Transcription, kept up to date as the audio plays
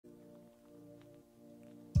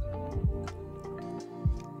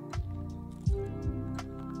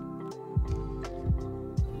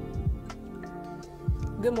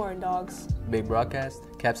Good morning, dogs. Big broadcast,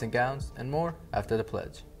 caps and gowns, and more after the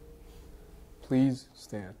pledge. Please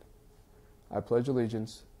stand. I pledge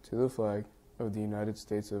allegiance to the flag of the United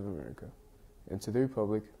States of America and to the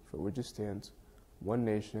republic for which it stands, one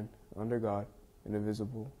nation, under God,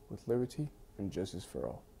 indivisible, with liberty and justice for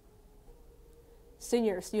all.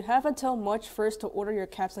 Seniors, you have until March 1st to order your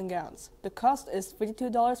caps and gowns. The cost is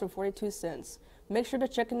 $52.42. Make sure to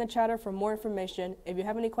check in the chatter for more information. If you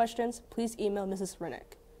have any questions, please email Mrs.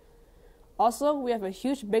 Rennick. Also, we have a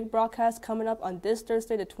huge big broadcast coming up on this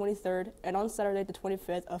Thursday the 23rd and on Saturday the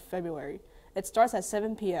 25th of February. It starts at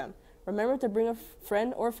 7 p.m. Remember to bring a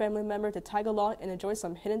friend or family member to tag along and enjoy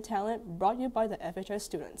some hidden talent brought you by the FHS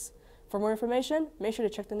students. For more information, make sure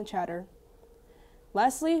to check in the chatter.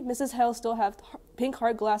 Lastly, Mrs. Hale still have pink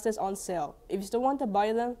heart glasses on sale. If you still want to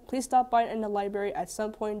buy them, please stop by in the library at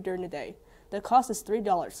some point during the day. The cost is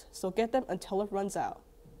 $3, so get them until it runs out.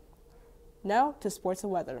 Now to sports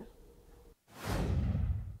and weather.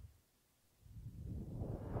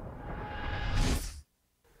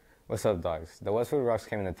 What's up, dogs? The Westwood Rocks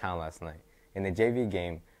came into town last night. In the JV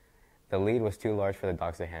game, the lead was too large for the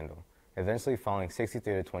Dogs to handle, eventually falling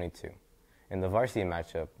 63-22. In the varsity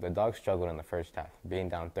matchup, the Dogs struggled in the first half, being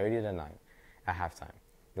down 30-9 at halftime.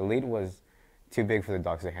 The lead was too big for the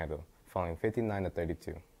Dogs to handle, falling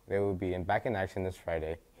 59-32. They will be back in action this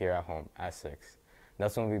Friday here at home at 6.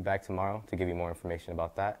 Nelson will be back tomorrow to give you more information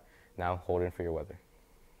about that. Now, hold in for your weather.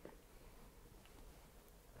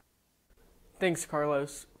 Thanks,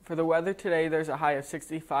 Carlos. For the weather today, there's a high of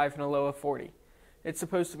 65 and a low of 40. It's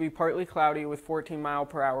supposed to be partly cloudy with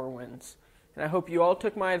 14-mile-per-hour winds. And I hope you all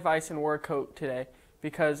took my advice and wore a coat today,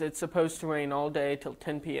 because it's supposed to rain all day till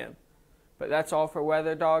 10 p.m. But that's all for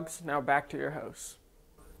weather, dogs. Now back to your hosts.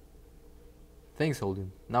 Thanks,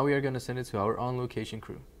 Holden. Now we are going to send it to our on-location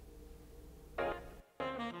crew.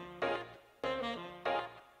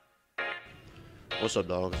 What's up,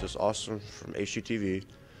 dogs? It's Austin from HDTV.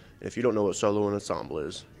 And if you don't know what solo and ensemble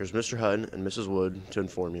is, here's Mr. Hutton and Mrs. Wood to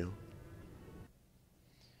inform you.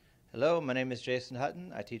 Hello, my name is Jason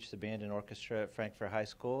Hutton. I teach the band and orchestra at Frankfort High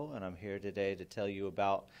School, and I'm here today to tell you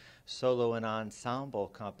about solo and ensemble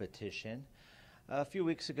competition. A few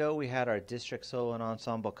weeks ago, we had our district solo and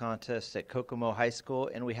ensemble contest at Kokomo High School,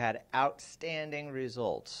 and we had outstanding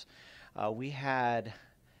results. We had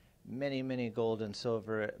many gold and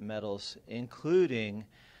silver medals, including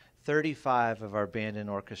 35 of our band and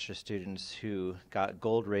orchestra students who got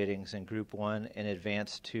gold ratings in Group 1 and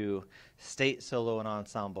advanced to state solo and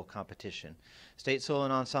ensemble competition. State solo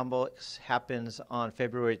and ensemble happens on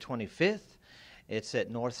February 25th. It's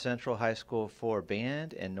at North Central High School for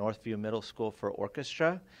band and Northview Middle School for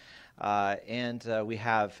orchestra. We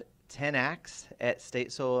have 10 acts at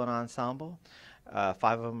state solo and ensemble. 5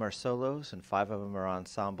 of them are solos and 5 of them are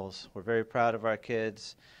ensembles. We're very proud of our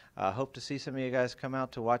kids. Hope to see some of you guys come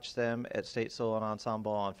out to watch them at State Solo and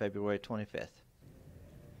Ensemble on February 25th.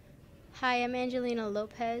 Hi, I'm Angelina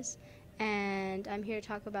Lopez, and I'm here to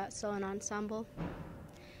talk about solo and ensemble.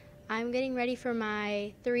 I'm getting ready for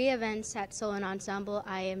my 3 events at solo and ensemble.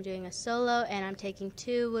 I am doing a solo, and I'm taking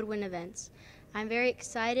 2 woodwind events. I'm very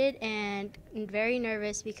excited and very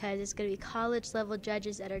nervous because it's going to be college-level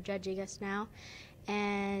judges that are judging us now,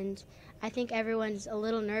 and I think everyone's a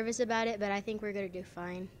little nervous about it, but I think we're going to do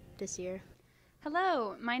fine this year.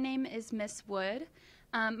 Hello, my name is Miss Wood.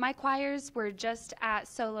 My choirs were just at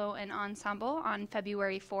solo and ensemble on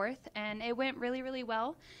February 4th, and it went really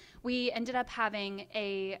well. We ended up having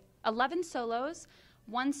 11 solos,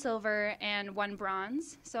 1 silver, and 1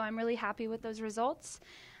 bronze, so I'm really happy with those results.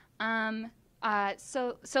 Solo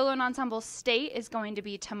and ensemble state is going to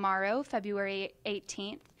be tomorrow, February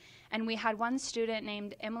 18th, and we had 1 student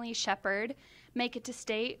named Emily Shepard make it to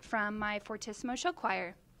state from my Fortissimo show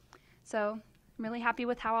choir. So I'm really happy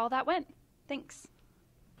with how all that went. Thanks.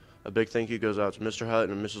 A big thank you goes out to Mr.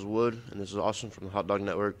 Hutton and Mrs. Wood, and this is Austin from the Hot Dog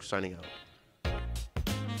Network signing out.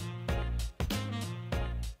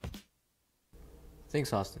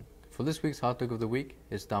 Thanks, Austin. For this week's Hot Dog of the Week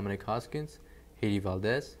is Dominic Hoskins, Haiti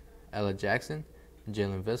Valdez, Ella Jackson,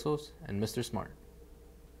 Jalen Vessels, and Mr. Smart.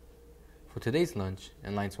 For today's lunch,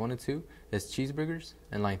 in lines 1 and 2 is cheeseburgers,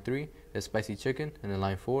 in line 3 is spicy chicken, and in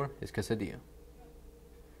line 4 is quesadilla.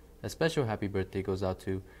 A special happy birthday goes out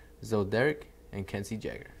to Zoe Derrick and Kenzie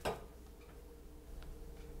Jagger.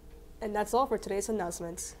 And that's all for today's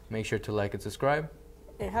announcements. Make sure to like and subscribe.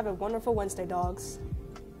 And have a wonderful Wednesday, dogs.